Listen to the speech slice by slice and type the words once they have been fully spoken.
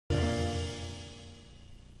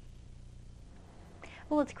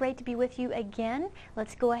Well, it's great to be with you again.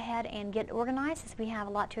 Let's go ahead and get organized as we have a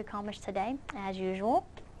lot to accomplish today, as usual.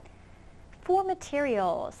 For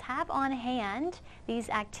materials, have on hand these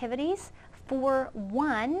activities. For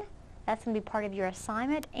 1, that's going to be part of your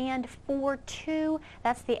assignment, and for 2,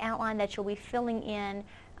 that's the outline that you'll be filling in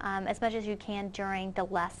as much as you can during the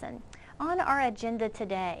lesson. On our agenda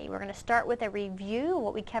today, we're going to start with a review of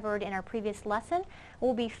what we covered in our previous lesson.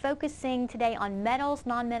 We'll be focusing today on metals,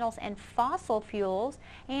 nonmetals, and fossil fuels.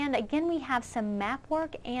 And again, we have some map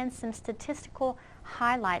work and some statistical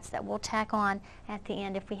highlights that we'll tack on at the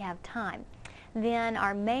end if we have time. Then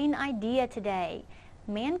our main idea today: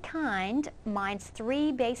 mankind mines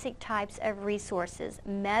 3 basic types of resources: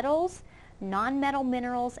 metals, non-metal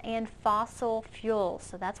minerals, and fossil fuels.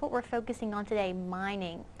 So that's what we're focusing on today,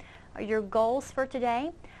 mining. Your goals for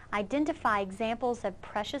today: identify examples of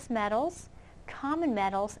precious metals, common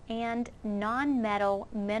metals, and non-metal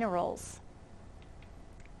minerals.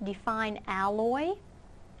 Define alloy.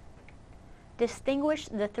 Distinguish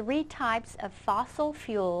the 3 types of fossil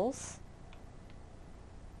fuels.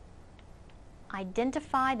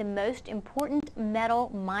 Identify the most important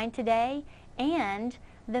metal mined today and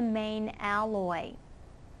the main alloy.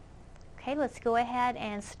 Okay, let's go ahead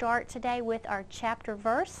and start today with our chapter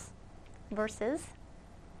verses.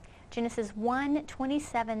 Genesis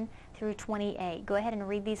 1:27 through 28. Go ahead and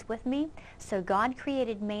read these with me. So God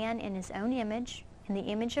created man in his own image. In the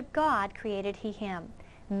image of God created he him.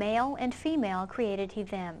 Male and female created he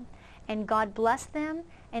them. And God blessed them,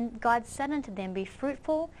 and God said unto them, Be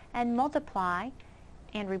fruitful, and multiply,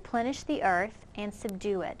 and replenish the earth, and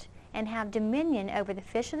subdue it, and have dominion over the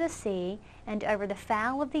fish of the sea, and over the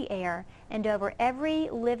fowl of the air, and over every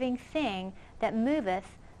living thing that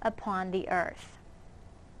moveth upon the earth.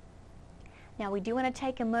 Now, we do want to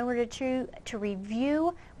take a moment or two to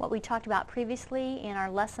review what we talked about previously in our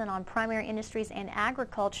lesson on primary industries and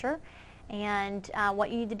agriculture. And what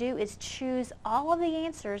you need to do is choose all of the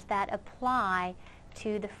answers that apply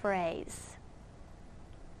to the phrase.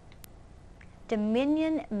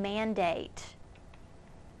 Dominion mandate: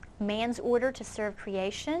 man's order to serve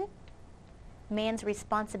creation, man's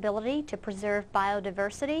responsibility to preserve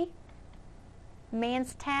biodiversity,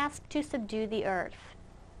 man's task to subdue the earth.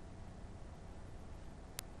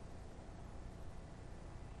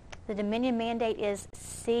 The dominion mandate is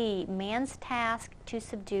C, man's task to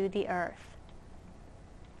subdue the earth.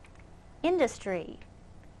 Industry: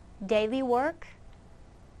 daily work,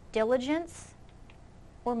 diligence,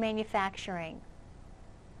 or manufacturing.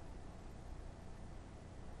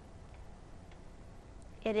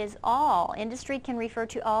 It is all. Industry can refer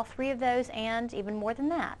to all 3 of those and even more than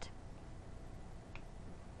that.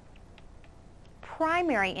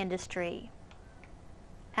 Primary industry: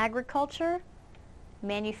 agriculture,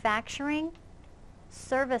 manufacturing,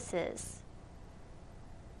 services.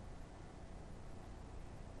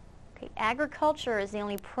 Okay, agriculture is the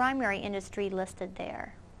only primary industry listed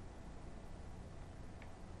there.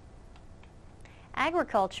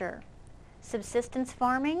 Agriculture: subsistence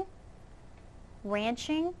farming,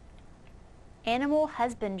 ranching, animal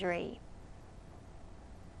husbandry.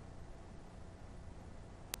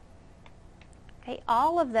 Okay,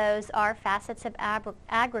 all of those are facets of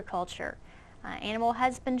agriculture. Animal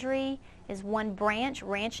husbandry is one branch,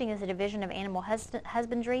 ranching is a division of animal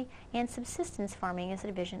husbandry, and subsistence farming is a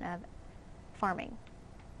division of farming.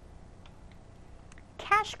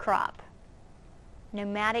 Cash crop: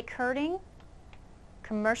 nomadic herding,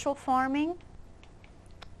 commercial farming,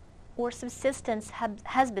 or subsistence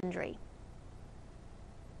husbandry.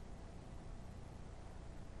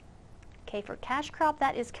 Okay, for cash crop,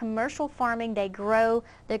 that is commercial farming. They grow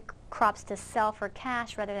the crops to sell for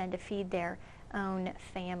cash rather than to feed their own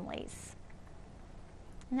families.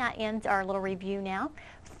 And that ends our little review now.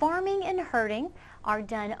 Farming and herding are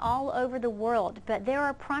done all over the world, but there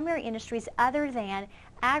are primary industries other than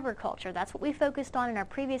agriculture. That's what we focused on in our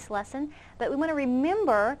previous lesson, but we want to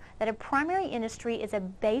remember that a primary industry is a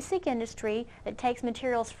basic industry that takes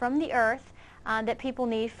materials from the earth that people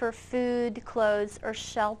need for food, clothes, or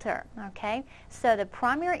shelter. Okay, so the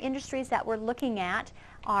primary industries that we're looking at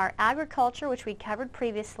are agriculture, which we covered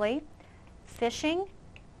previously, fishing,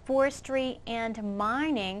 forestry, and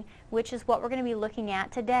mining, which is what we're going to be looking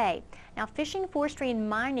at today. Now, fishing, forestry, and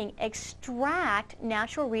mining extract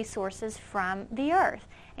natural resources from the earth.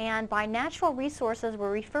 And by natural resources,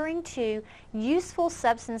 we're referring to useful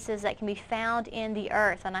substances that can be found in the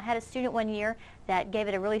earth. And I had a student one year that gave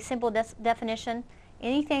it a really simple definition.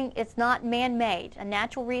 Anything, it's not man-made. A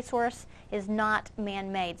natural resource is not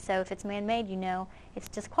man-made. So if it's man-made, you know it's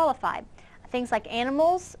disqualified. things like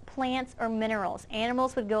animals, plants, or minerals.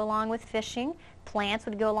 Animals would go along with fishing, plants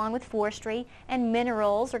would go along with forestry, and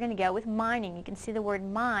minerals are going to go with mining. You can see the word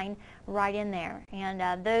mine right in there.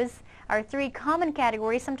 And those are three common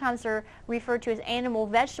categories. Sometimes they're referred to as animal,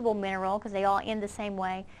 vegetable, mineral, because they all end the same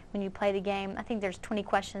way when you play the game. I think there's 20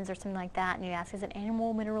 questions or something like that, and you ask, is it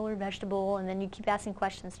animal, mineral, or vegetable? And then you keep asking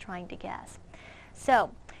questions trying to guess.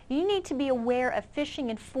 So you need to be aware of fishing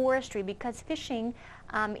and forestry, because fishing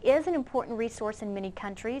is an important resource in many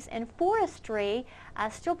countries, and forestry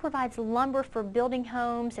still provides lumber for building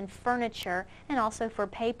homes and furniture, and also for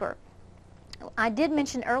paper. I did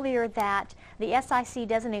mention earlier that the SIC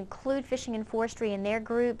doesn't include fishing and forestry in their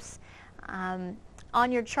groups.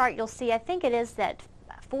 On your chart you'll see, I think it is that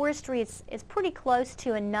forestry is pretty close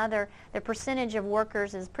to another, the percentage of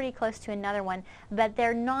workers is pretty close to another one, but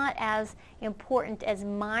they're not as important as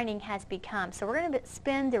mining has become. So we're going to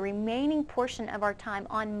spend the remaining portion of our time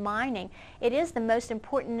on mining. It is the most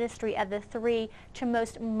important industry of the three to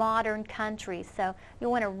most modern countries. So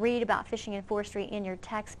you'll want to read about fishing and forestry in your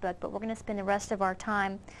textbook, but we're going to spend the rest of our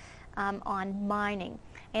time on mining.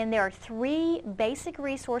 And there are three basic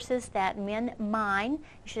resources that men mine. You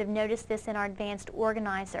should have noticed this in our advanced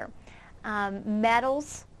organizer.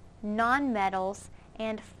 Metals, nonmetals,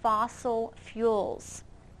 and fossil fuels.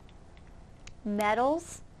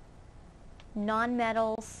 Metals,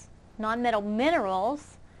 nonmetals, nonmetal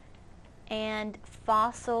minerals, and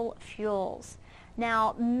fossil fuels.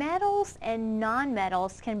 Now, metals and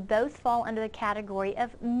nonmetals can both fall under the category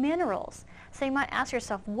of minerals. So you might ask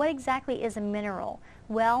yourself, what exactly is a mineral?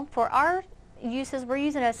 Well, for our uses, we're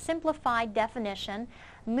using a simplified definition.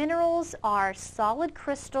 Minerals are solid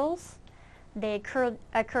crystals. They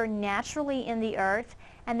occur naturally in the earth,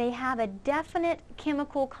 and they have a definite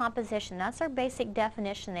chemical composition. That's our basic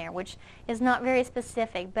definition there, which is not very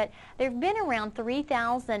specific, but there have been around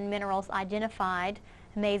 3,000 minerals identified,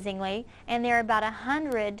 amazingly, and there are about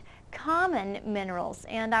 100 common minerals.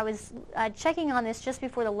 And I was checking on this just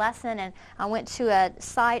before the lesson, and I went to a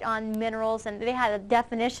site on minerals, and they had a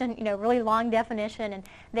definition, really long definition, and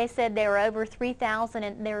they said there were over 3,000,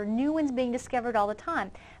 and there are new ones being discovered all the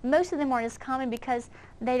time. Most of them aren't as common because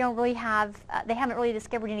they don't really have, they haven't really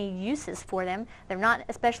discovered any uses for them. They're not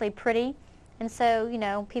especially pretty, and so,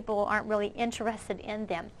 people aren't really interested in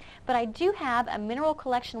them. But I do have a mineral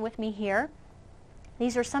collection with me here.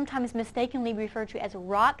 These are sometimes mistakenly referred to as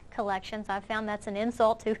rock collections. I've found that's an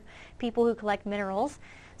insult to people who collect minerals,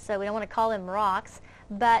 so we don't want to call them rocks.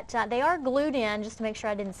 But they are glued in just to make sure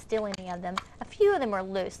I didn't steal any of them. A few of them are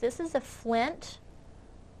loose. This is a flintstone,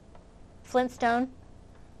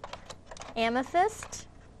 amethyst,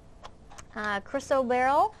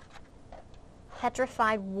 chrysoberyl,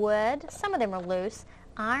 petrified wood. Some of them are loose.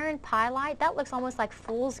 Iron pyrite, that looks almost like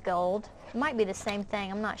fool's gold. It might be the same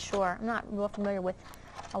thing, I'm not sure. I'm not real familiar with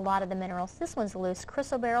a lot of the minerals. This one's loose.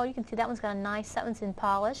 Chrysoberyl, you can see that one's got a nice, that one's been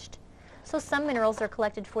polished. So some minerals are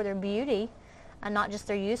collected for their beauty and not just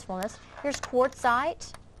their usefulness. Here's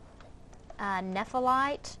quartzite,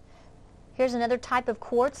 nephelite. Here's another type of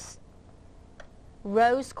quartz,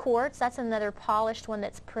 rose quartz. That's another polished one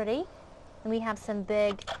that's pretty. And we have some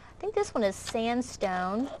big, I think this one is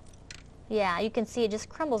sandstone. Yeah, you can see it just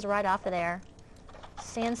crumbles right off of there.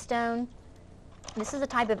 Sandstone. This is a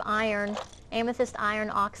type of iron, amethyst iron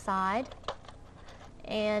oxide.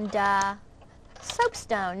 And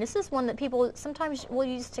soapstone. This is one that people sometimes will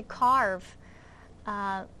use to carve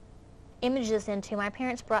images into. My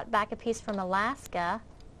parents brought back a piece from Alaska.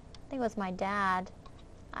 I think it was my dad.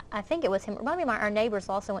 I think it was him. Maybe our neighbors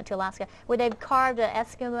also went to Alaska, where they've carved an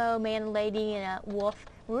Eskimo man, lady, and a wolf.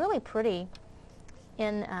 Really pretty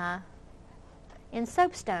in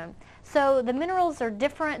soapstone. So the minerals are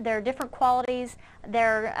different. There are different qualities.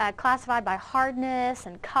 They're classified by hardness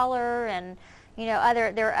and color, and there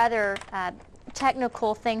are other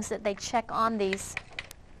technical things that they check on these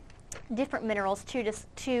different minerals to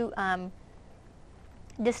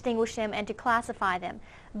distinguish them and to classify them.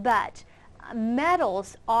 But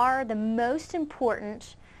metals are the most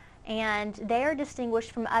important, and they are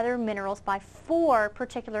distinguished from other minerals by 4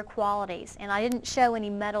 particular qualities. And I didn't show any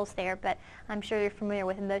metals there, but I'm sure you're familiar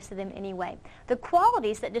with most of them anyway. The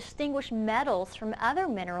qualities that distinguish metals from other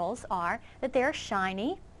minerals are that they're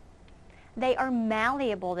shiny, they are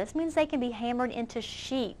malleable. This means they can be hammered into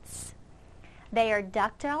sheets. They are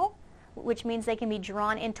ductile, which means they can be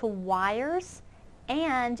drawn into wires,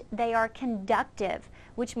 and they are conductive,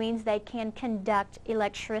 which means they can conduct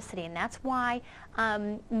electricity. And that's why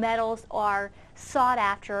metals are sought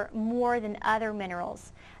after more than other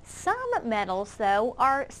minerals. Some metals, though,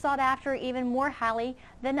 are sought after even more highly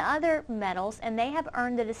than other metals, and they have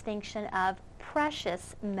earned the distinction of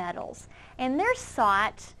precious metals. And they're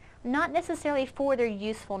sought not necessarily for their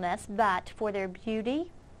usefulness, but for their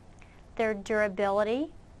beauty, their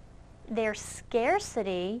durability, their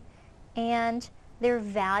scarcity, and their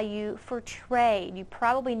value for trade. You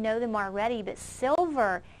probably know them already, but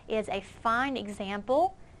silver is a fine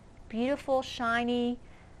example. Beautiful, shiny,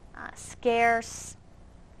 scarce,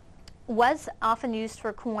 was often used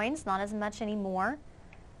for coins, not as much anymore.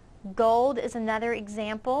 Gold is another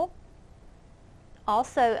example,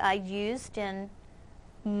 also used in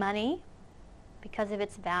money because of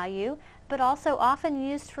its value, but also often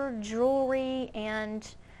used for jewelry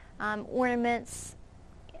and ornaments.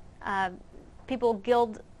 People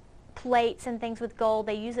gild plates and things with gold.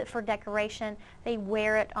 They use it for decoration. They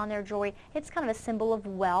wear it on their jewelry. It's kind of a symbol of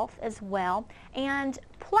wealth as well. And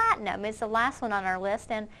platinum is the last one on our list,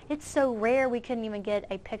 and it's so rare we couldn't even get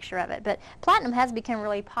a picture of it. But platinum has become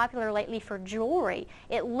really popular lately for jewelry.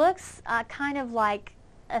 It looks kind of like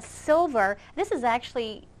a silver. This is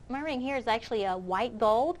actually, my ring here is actually a white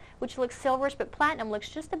gold, which looks silverish, but platinum looks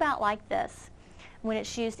just about like this when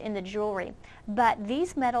it's used in the jewelry. But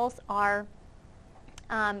these metals are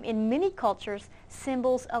in many cultures,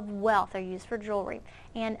 symbols of wealth. They're used for jewelry.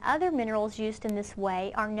 And other minerals used in this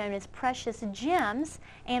way are known as precious gems,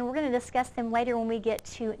 and we're going to discuss them later when we get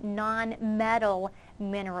to non-metal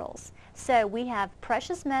minerals. So we have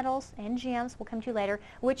precious metals and gems, we'll come to later,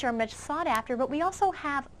 which are much sought after, but we also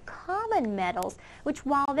have common metals, which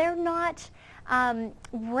while they're not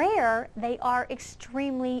rare, they are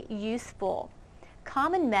extremely useful.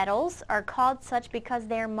 Common metals are called such because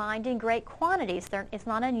they are mined in great quantities. It's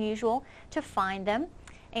not unusual to find them.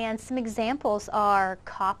 And some examples are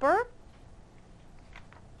copper,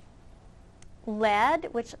 lead,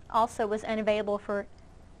 which also was unavailable for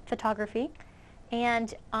photography,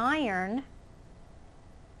 and iron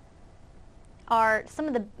are some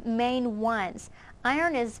of the main ones.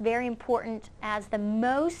 Iron is very important as the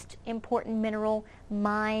most important mineral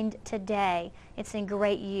mined today. It's in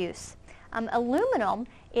great use. Aluminum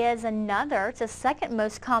is another, it's the second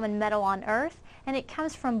most common metal on Earth, and it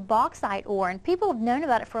comes from bauxite ore. And people have known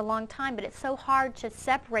about it for a long time, but it's so hard to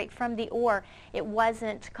separate from the ore. It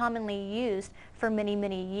wasn't commonly used for many,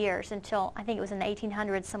 many years until I think it was in the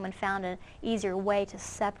 1800s someone found an easier way to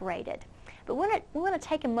separate it. But we want to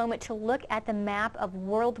take a moment to look at the map of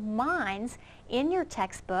world mines in your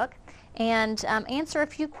textbook and answer a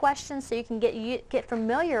few questions so you can get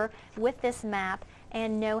familiar with this map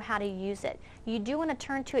and know how to use it. You do want to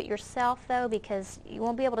turn to it yourself, though, because you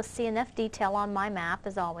won't be able to see enough detail on my map,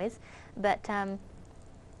 as always. But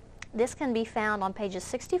this can be found on pages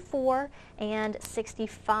 64 and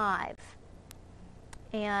 65.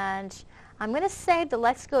 And I'm going to save the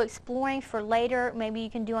Let's Go Exploring for later. Maybe you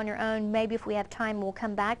can do on your own. Maybe if we have time, we'll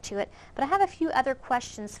come back to it. But I have a few other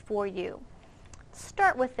questions for you.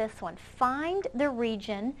 Start with this one. Find the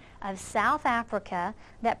region of South Africa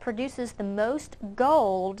that produces the most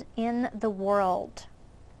gold in the world.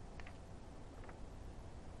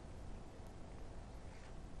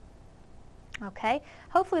 Okay,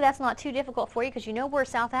 hopefully that's not too difficult for you because you know where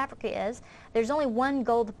South Africa is. There's only one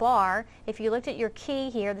gold bar. If you looked at your key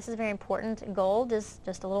here, this is very important. Gold is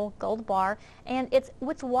just a little gold bar, and it's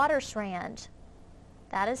Witwatersrand.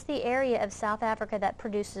 That is the area of South Africa that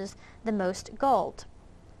produces the most gold.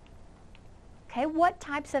 Okay, what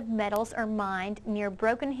types of metals are mined near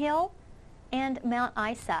Broken Hill and Mount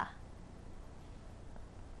Isa?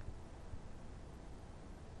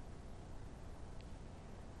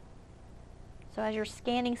 So as you're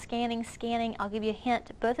scanning, I'll give you a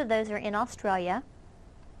hint. Both of those are in Australia.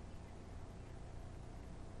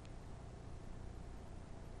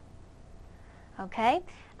 Okay,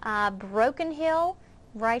 Broken Hill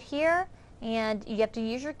right here, and you have to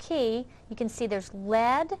use your key. You can see there's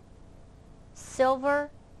lead, silver,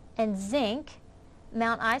 and zinc.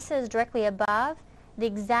 Mount Isa is directly above. The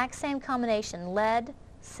exact same combination, lead,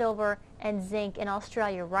 silver, and zinc in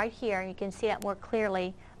Australia right here. You can see that more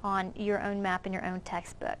clearly on your own map in your own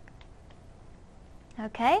textbook.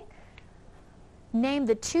 Okay, name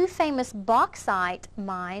the two famous bauxite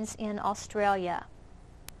mines in Australia.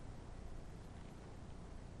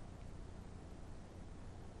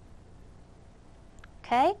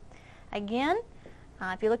 Okay, again,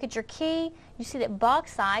 if you look at your key, you see that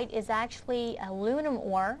bauxite is actually aluminum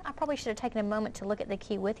ore. I probably should have taken a moment to look at the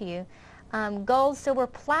key with you. Gold, silver,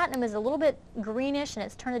 platinum is a little bit greenish and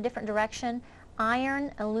it's turned a different direction.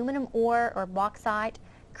 iron, aluminum ore or bauxite,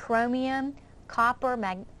 chromium, copper,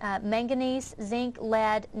 manganese, zinc,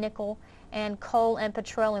 lead, nickel, and coal and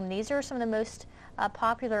petroleum. These are some of the most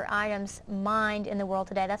popular items mined in the world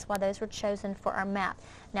today. That's why those were chosen for our map.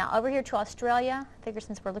 Now over here to Australia, I figure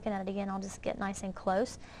since we're looking at it again, I'll just get nice and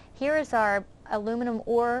close. Here is our aluminum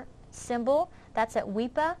ore symbol. That's at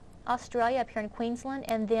Weipa, Australia, up here in Queensland,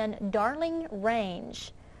 and then Darling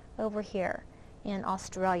Range over here in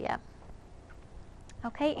Australia.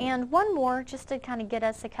 Okay, and one more just to kind of get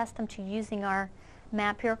us accustomed to using our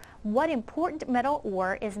map here. What important metal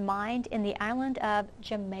ore is mined in the island of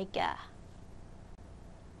Jamaica?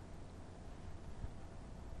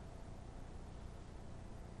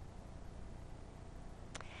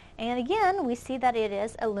 And again, we see that it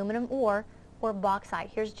is aluminum ore or bauxite.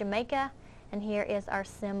 Here's Jamaica, and here is our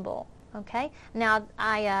symbol. Okay, now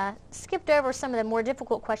I skipped over some of the more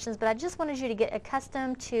difficult questions, but I just wanted you to get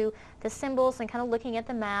accustomed to the symbols and kind of looking at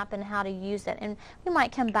the map and how to use it. And we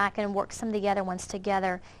might come back and work some of the other ones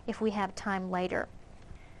together if we have time later.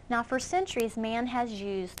 Now for centuries, man has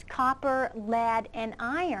used copper, lead, and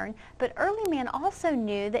iron, but early man also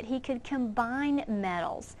knew that he could combine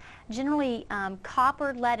metals. Generally,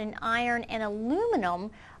 copper, lead, and iron and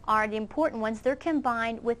aluminum are the important ones. They're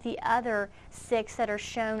combined with the other 6 that are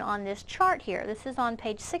shown on this chart here. This is on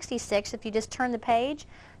page 66. If you just turn the page,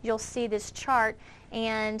 you'll see this chart.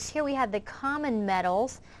 And here we have the common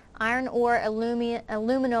metals. Iron ore,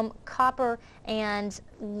 aluminum, copper, and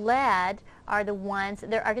lead are the ones.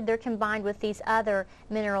 They're combined with these other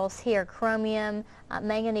minerals here: chromium,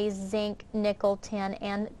 manganese, zinc, nickel, tin,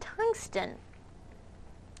 and tungsten.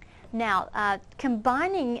 Now,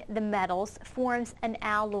 combining the metals forms an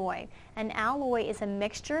alloy. An alloy is a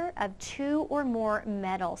mixture of 2 or more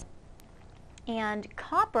metals. And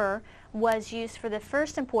copper was used for the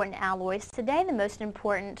first important alloys. Today, the most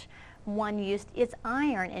important one used is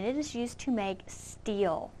iron, and it is used to make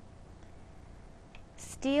steel.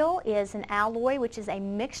 Steel is an alloy which is a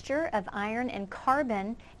mixture of iron and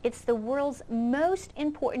carbon. It's the world's most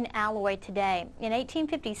important alloy today. In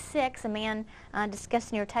 1856, a man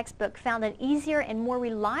discussed in your textbook found an easier and more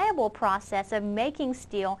reliable process of making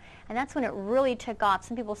steel, and that's when it really took off.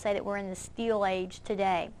 Some people say that we're in the steel age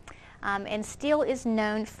today. And steel is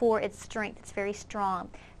known for its strength. It's very strong.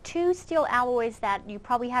 2 steel alloys that you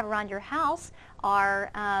probably have around your house are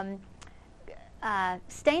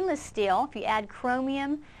stainless steel. If you add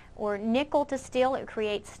chromium or nickel to steel, it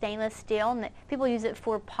creates stainless steel. And people use it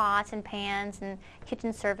for pots and pans and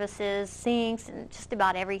kitchen surfaces, sinks, and just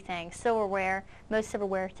about everything. Silverware, most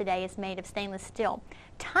silverware today is made of stainless steel.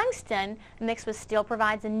 Tungsten mixed with steel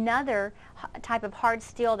provides another type of hard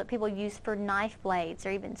steel that people use for knife blades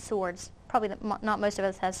or even swords. Probably not most of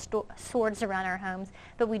us have swords around our homes,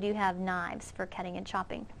 but we do have knives for cutting and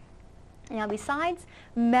chopping. Now, besides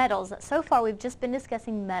metals, so far we've just been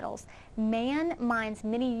discussing metals. Man mines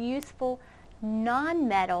many useful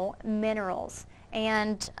non-metal minerals.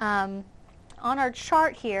 And on our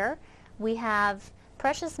chart here, we have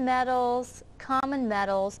precious metals, common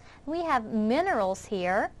metals. We have minerals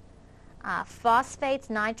here. Phosphates,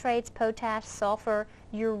 nitrates, potash, sulfur,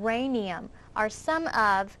 uranium are some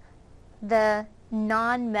of the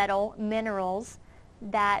non-metal minerals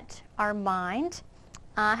that are mined.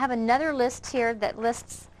 I have another list here that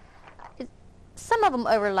lists, some of them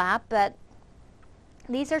overlap, but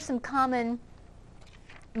these are some common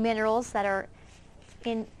minerals that are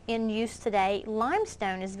in use today.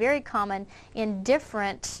 Limestone is very common in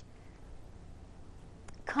different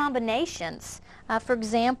combinations. For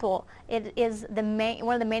example, it is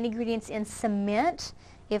one of the main ingredients in cement.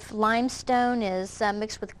 If limestone is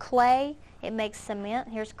mixed with clay, it makes cement.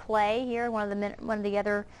 Here's clay here, one of the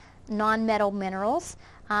other non-metal minerals.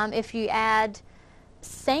 If you add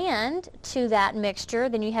sand to that mixture,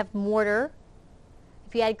 then you have mortar.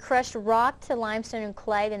 If you add crushed rock to limestone and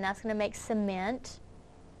clay, then that's going to make cement.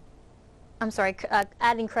 I'm sorry,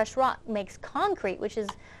 adding crushed rock makes concrete, which is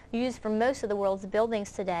used for most of the world's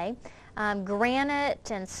buildings today.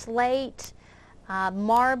 Granite and slate,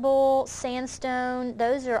 marble, sandstone,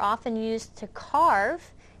 those are often used to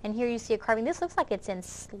carve. And here you see a carving. This looks like it's in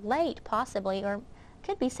slate, possibly, or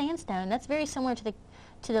could be sandstone. That's very similar to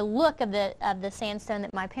the look of the sandstone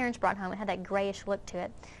that my parents brought home. It had that grayish look to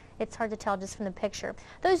it. It's hard to tell just from the picture.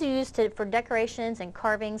 Those are used for decorations and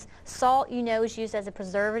carvings. Salt, you know, is used as a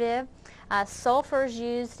preservative. Sulfur is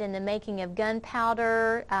used in the making of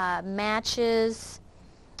gunpowder, matches,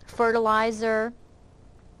 fertilizer.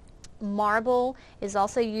 Marble is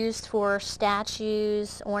also used for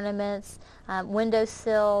statues, ornaments,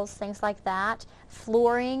 windowsills, things like that.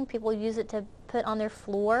 Flooring, people use it to put on their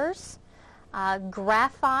floors.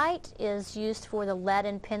 Graphite is used for the lead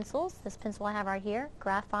in pencils. This pencil I have right here,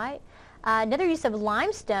 graphite. Another use of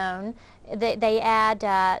limestone, they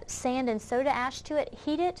add sand and soda ash to it,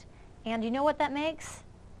 heat it, and you know what that makes?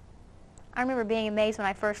 I remember being amazed when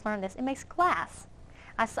I first learned this. It makes glass.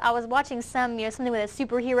 I was watching something with a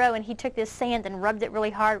superhero, and he took this sand and rubbed it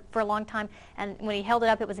really hard for a long time, and when he held it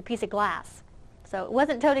up, it was a piece of glass. So it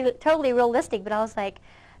wasn't totally realistic, but I was like,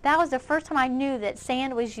 that was the first time I knew that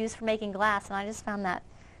sand was used for making glass, and I just found that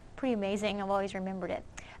pretty amazing. I've always remembered it.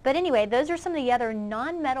 But anyway, those are some of the other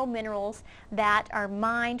non-metal minerals that are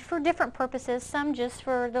mined for different purposes, some just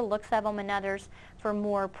for the looks of them and others for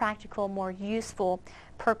more practical, more useful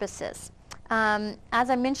purposes. As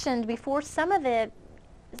I mentioned before, some of the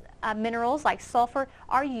minerals like sulfur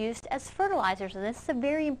are used as fertilizers, and this is a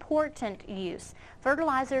very important use.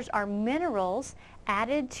 Fertilizers are minerals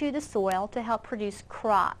added to the soil to help produce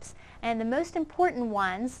crops, and the most important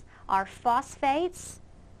ones are phosphates,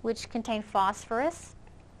 which contain phosphorus,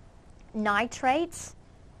 nitrates,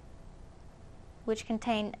 which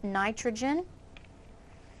contain nitrogen,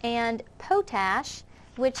 and potash,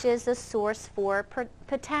 which is a source for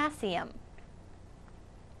potassium.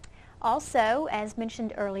 Also, as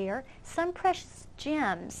mentioned earlier, some precious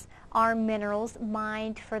gems are minerals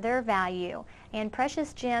mined for their value, and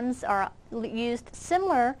precious gems are used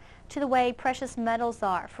similar to the way precious metals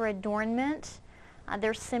are for adornment.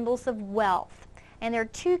 They're symbols of wealth, and there are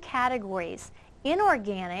two categories.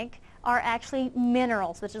 Inorganic are actually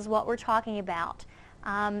minerals, which is what we're talking about.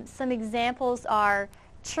 Some examples are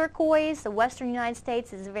turquoise. The western United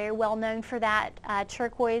States is very well known for that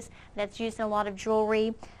turquoise that's used in a lot of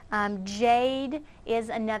jewelry. Jade is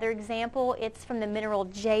another example. It's from the mineral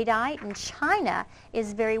jadeite, and China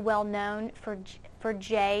is very well known for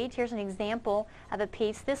jade. Here's an example of a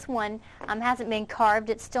piece. This one hasn't been carved.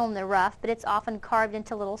 It's still in the rough, but it's often carved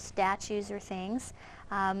into little statues or things.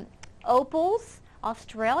 Opals.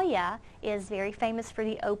 Australia is very famous for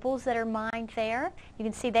the opals that are mined there. You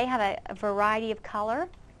can see they have a variety of color.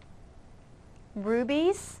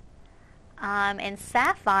 Rubies and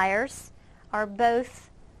sapphires are both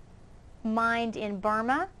mined in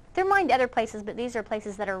Burma. They're mined other places, but these are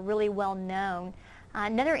places that are really well known.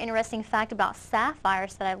 Another interesting fact about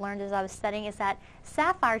sapphires that I learned as I was studying is that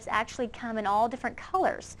sapphires actually come in all different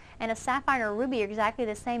colors, and a sapphire and a ruby are exactly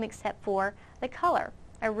the same except for the color.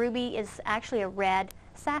 A ruby is actually a red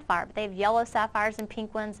sapphire, but they have yellow sapphires and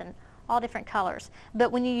pink ones and all different colors.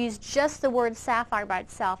 But when you use just the word sapphire by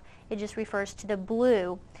itself, it just refers to the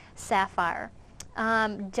blue sapphire.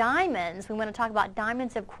 Diamonds, we want to talk about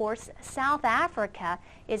diamonds, of course. South Africa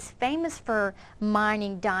is famous for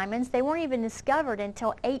mining diamonds. They weren't even discovered until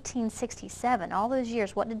 1867. All those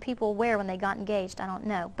years, what did people wear when they got engaged? I don't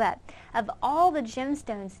know. But of all the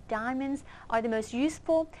gemstones, diamonds are the most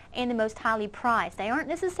useful and the most highly prized. They aren't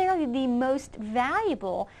necessarily the most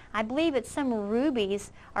valuable. I believe that some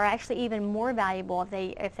rubies are actually even more valuable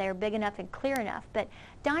if they're big enough and clear enough. But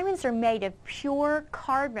diamonds are made of pure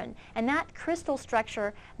carbon, and that crystal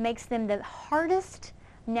structure makes them the hardest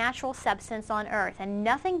natural substance on Earth, and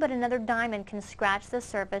nothing but another diamond can scratch the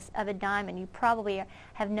surface of a diamond. You probably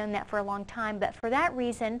have known that for a long time, but for that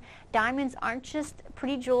reason, diamonds aren't just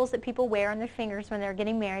pretty jewels that people wear on their fingers when they're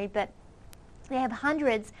getting married, but they have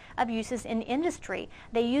hundreds of uses in industry.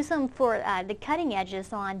 They use them for the cutting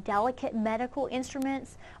edges on delicate medical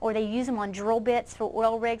instruments, or they use them on drill bits for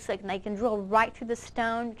oil rigs so they can drill right through the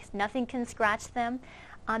stone because nothing can scratch them.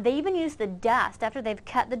 They even use the dust after they've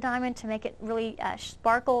cut the diamond to make it really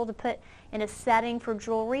sparkle to put in a setting for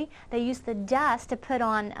jewelry. They use the dust to put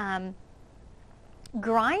on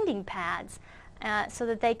grinding pads so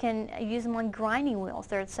that they can use them on grinding wheels.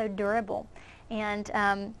 They're so durable. And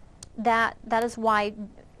that is why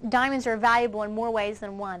diamonds are valuable in more ways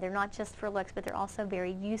than one. They're not just for looks, but they're also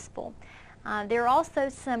very useful. There are also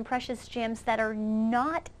some precious gems that are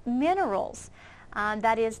not minerals.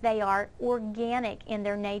 That is, they are organic in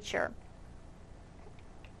their nature.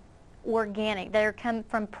 Organic. They come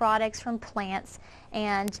from products from plants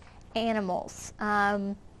and animals.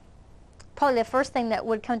 Probably the first thing that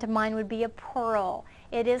would come to mind would be a pearl.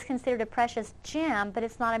 It is considered a precious gem, but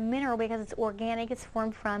it's not a mineral because it's organic. It's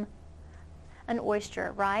formed from an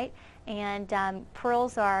oyster, right? And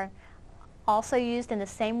pearls are also used in the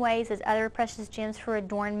same ways as other precious gems for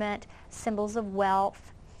adornment, symbols of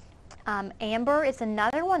wealth. Amber is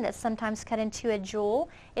another one that's sometimes cut into a jewel.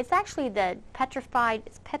 It's actually the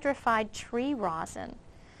petrified tree rosin,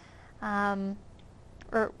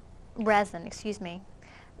 or resin, excuse me.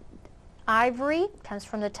 Ivory comes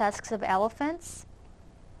from the tusks of elephants.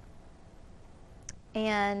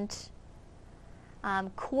 And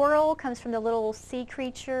coral comes from the little sea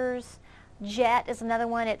creatures Jet is another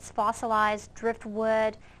one. It's fossilized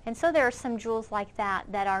driftwood. And so there are some jewels like that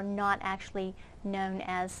that are not actually known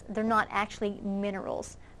as, they're not actually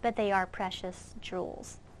minerals, but they are precious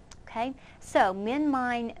jewels. Okay, so men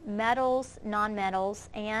mine metals, nonmetals,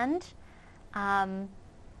 and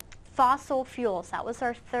fossil fuels. That was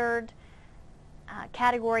our third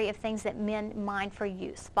category of things that men mine for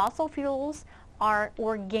use. Fossil fuels are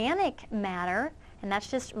organic matter, and that's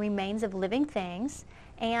just remains of living things.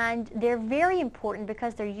 And they're very important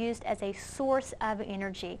because they're used as a source of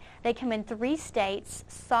energy. They come in 3 states: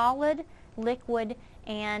 solid, liquid,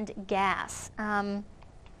 and gas.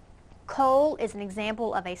 Coal is an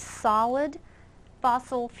example of a solid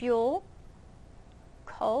fossil fuel.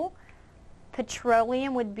 Coal.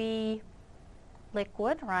 Petroleum would be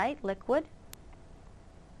liquid, right? Liquid.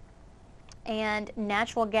 And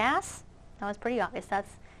natural gas, that was pretty obvious,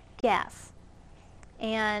 that's gas.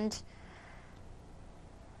 And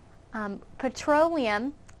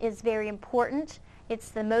petroleum is very important. It's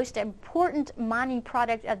the most important mining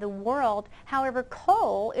product of the world. However,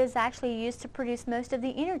 coal is actually used to produce most of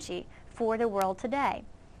the energy for the world today.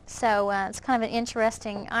 So it's kind of an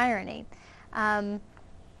interesting irony.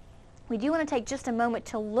 We do want to take just a moment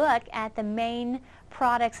to look at the main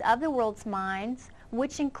products of the world's mines,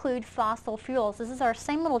 which include fossil fuels. This is our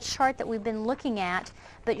same little chart that we've been looking at,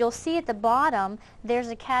 but you'll see at the bottom there's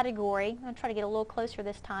a category, I'm going to try to get a little closer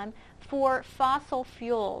this time, for fossil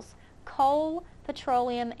fuels: coal,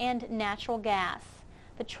 petroleum, and natural gas.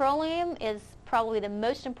 Petroleum is probably the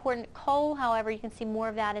most important. Coal, however, you can see more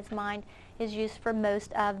of that is mined, is used for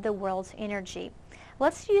most of the world's energy.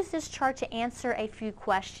 Let's use this chart to answer a few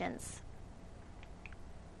questions.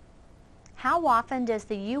 How often does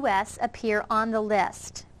the U.S. appear on the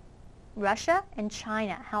list? Russia and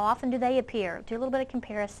China, how often do they appear? Do a little bit of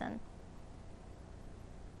comparison.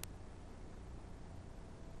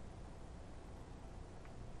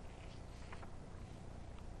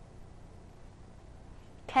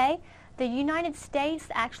 Okay, the United States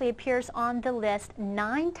actually appears on the list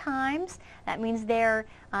 9 times. That means they're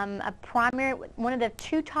one of the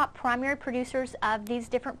 2 top primary producers of these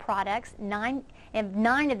different products, 9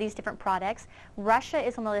 of these different products. Russia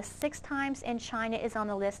is on the list 6 times, and China is on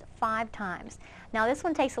the list 5 times. Now this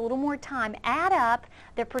one takes a little more time. Add up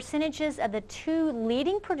the percentages of the 2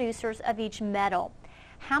 leading producers of each metal.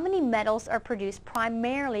 How many metals are produced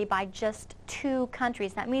primarily by just 2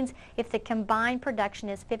 countries? That means if the combined production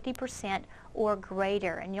is 50% or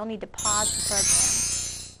greater, and you'll need to pause the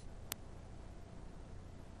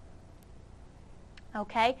program.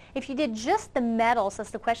 Okay, if you did just the metals,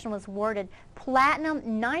 as the question was worded, platinum,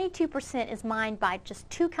 92% is mined by just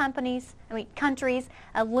 2 countries.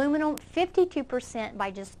 Aluminum, 52%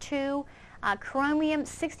 by just 2. Chromium,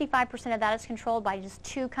 65% of that is controlled by just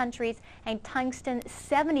 2 countries, and tungsten,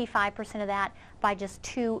 75% of that by just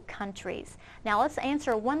 2 countries. Now let's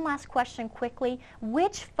answer one last question quickly.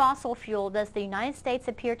 Which fossil fuel does the United States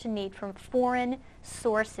appear to need from foreign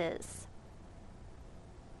sources?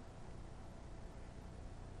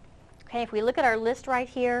 Okay, if we look at our list right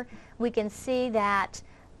here, we can see that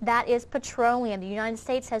that is petroleum. The United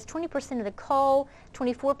States has 20% of the coal,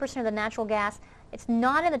 24% of the natural gas. It's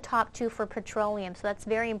not in the top 2 for petroleum, so that's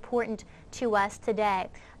very important to us today.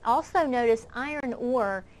 Also notice iron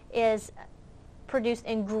ore is produced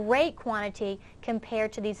in great quantity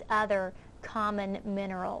compared to these other common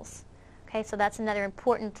minerals. Okay, so that's another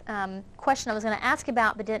important question I was going to ask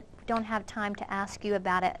about, but don't have time to ask you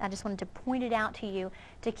about it. I just wanted to point it out to you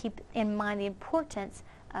to keep in mind the importance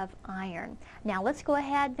of iron. Now let's go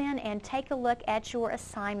ahead then and take a look at your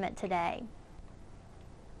assignment today.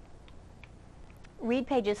 Read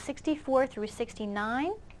pages 64 through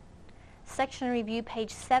 69, section review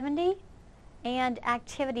page 70, and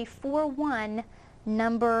activity 4.1,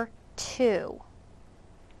 number 2.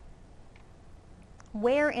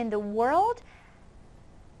 Where in the world?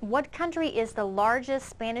 What country is the largest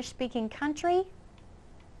Spanish-speaking country?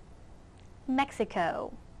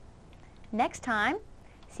 Mexico. Next time,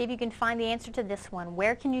 see if you can find the answer to this one.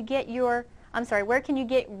 Where can you get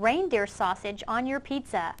reindeer sausage on your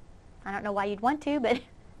pizza? I don't know why you'd want to, but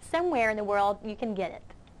somewhere in the world you can get it.